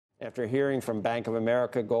After hearing from Bank of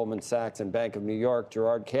America, Goldman Sachs, and Bank of New York,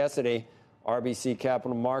 Gerard Cassidy, RBC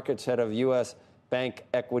Capital Markets head of U.S. bank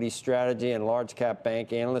equity strategy and large cap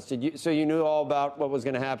bank analyst. So you knew all about what was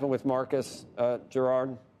going to happen with Marcus,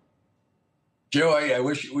 Gerard? Joe, I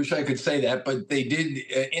wish I could say that, but they did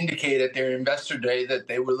indicate at their investor day that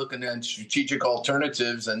they were looking at strategic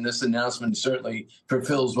alternatives, and this announcement certainly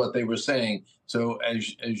fulfills what they were saying. So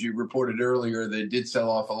as you reported earlier, they did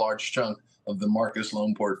sell off a large chunk of the Marcus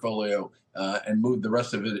loan portfolio and moved the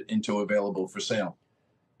rest of it into available for sale.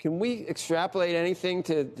 Can we extrapolate anything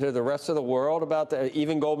to the rest of the world about that?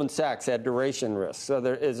 Even Goldman Sachs had duration risk. So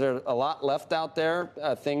is there a lot left out there,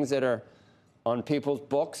 things that are on people's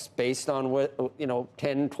books based on what,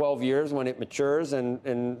 10, 12 years when it matures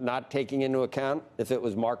and not taking into account if it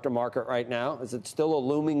was mark to market right now? Is it still a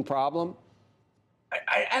looming problem?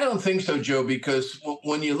 I don't think so, Joe, because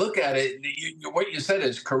when you look at it, what you said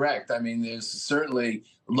is correct. I mean, there's certainly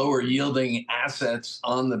lower yielding assets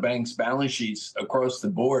on the bank's balance sheets across the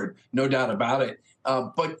board, no doubt about it.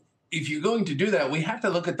 But if you're going to do that, we have to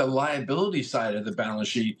look at the liability side of the balance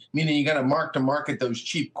sheet, meaning you got to mark to market those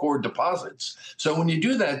cheap core deposits. So when you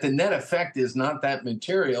do that, the net effect is not that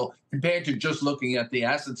material compared to just looking at the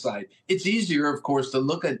asset side. It's easier, of course, to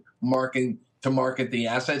look at market the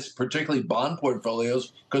assets, particularly bond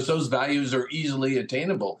portfolios, because those values are easily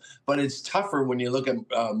attainable. But it's tougher when you look at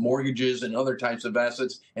mortgages and other types of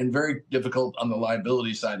assets, and very difficult on the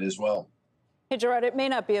liability side as well. Hey, Gerard, it may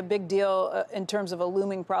not be a big deal in terms of a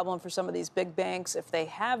looming problem for some of these big banks. If they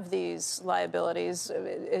have these liabilities,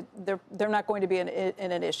 they're not going to be in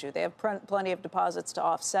an issue. They have plenty of deposits to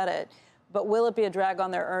offset it. But will it be a drag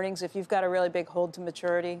on their earnings if you've got a really big hold to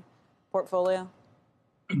maturity portfolio?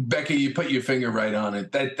 Becky, you put your finger right on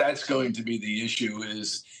it. That's going to be the issue,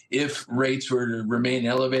 is if rates were to remain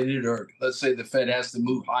elevated, or let's say the Fed has to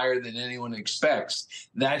move higher than anyone expects,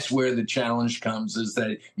 that's where the challenge comes, is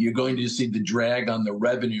that you're going to see the drag on the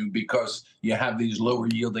revenue because you have these lower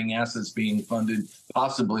yielding assets being funded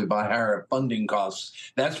possibly by higher funding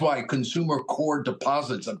costs. That's why consumer core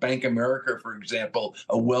deposits, a Bank of America, for example,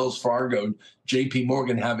 a Wells Fargo, JP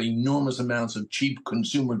Morgan, have enormous amounts of cheap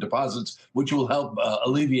consumer deposits, which will help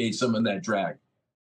alleviate some of that drag.